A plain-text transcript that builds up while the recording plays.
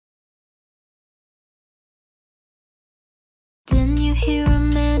hear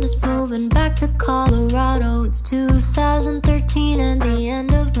Amanda's moving back to Colorado. It's 2013 and the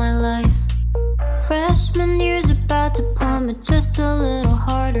end of my life. Freshman year's about to plummet just a little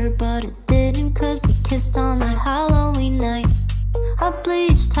harder, but it didn't, cause we kissed on that Halloween night. I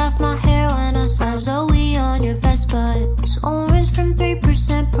bleached half my hair when I saw Zoe on your Vespa. It was orange from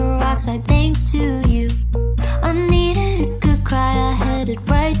 3% peroxide, thanks to you. I needed a good cry, I headed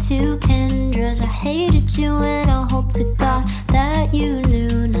right to Kendra's. I hated you and I hope to God that you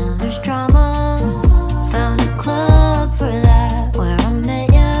knew. Now there's drama, found a club for that, where I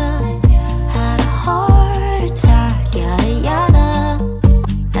met ya. Had a heart attack, yada yada.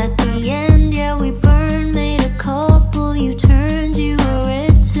 At the end, yeah, we burned, made a couple U-turns. You were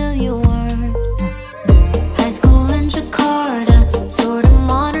it till you weren't. High school in Jakarta, sort of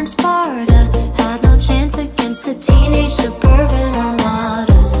modern Sparta. Had no chance against the teenage suburban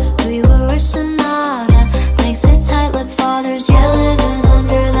armadas. We were a sonata, thanks to tight-lipped fathers. Yeah, living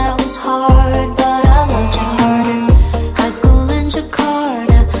under that was hard, but I loved you harder. High school in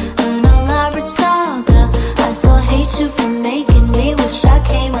Jakarta, an elaborate saga. I still hate you for making me wish I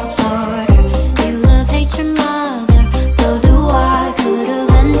came out smarter. You love, hate your mother, so do I.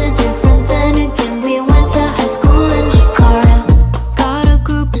 Could've ended different, then again we went to high school in Jakarta. Got a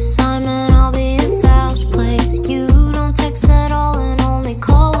group assignment, I'll be at Val's place. You don't text at all and only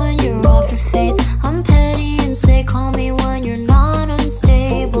call when you're off your face. I'm petty and say call me when you're not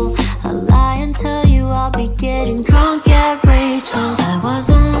unstable. I lie and tell you I'll be getting drunk at Rachel's. I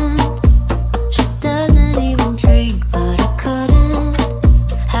wasn't, she doesn't even drink, but I couldn't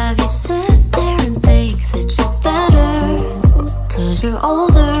have you sit there and think that you're better, cause you're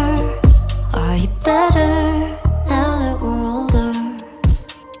older. Are you better now that we're older?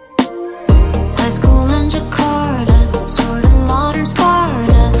 High school in Jakarta, sort of modern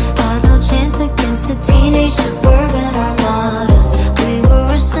Sparta. Had no chance against the teenage suburban armadas. We were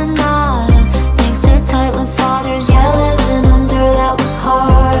a sonata, thanks to tight-lipped fathers. Yeah, living under that was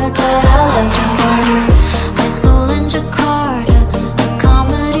hard, but I loved you harder. High school in Jakarta, a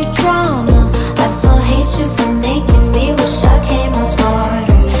comedy drama. I still hate you for making me wish I came out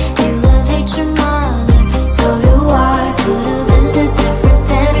smarter. You love, hate your mother, so do I. Could've ended different,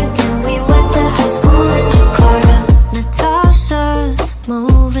 then again we went to high school in Jakarta. Natasha's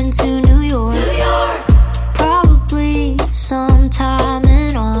moving to New York, probably sometime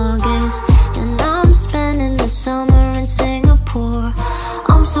in August. And I'm spending the summer in Singapore.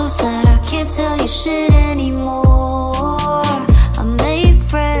 I'm so sad I can't tell you shit anymore. I made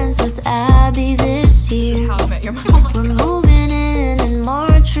friends with Abby this year. How I Met Your Mom. We're moving in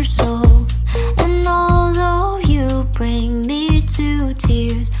March or so. And although you bring me to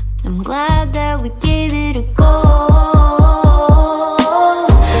tears, I'm glad that we gave it a go.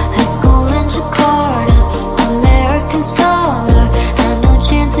 High school in Jakarta, American summer. Had no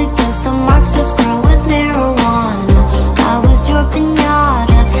chance against a Marxist girl with marijuana. I was your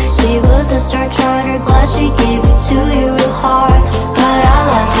pinata, she was a star charter. Glad she gave it to you real hard, but I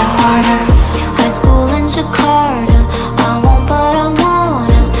loved you harder. High school in Jakarta, I won't but I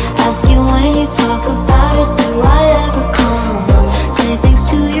wanna ask you when you talk about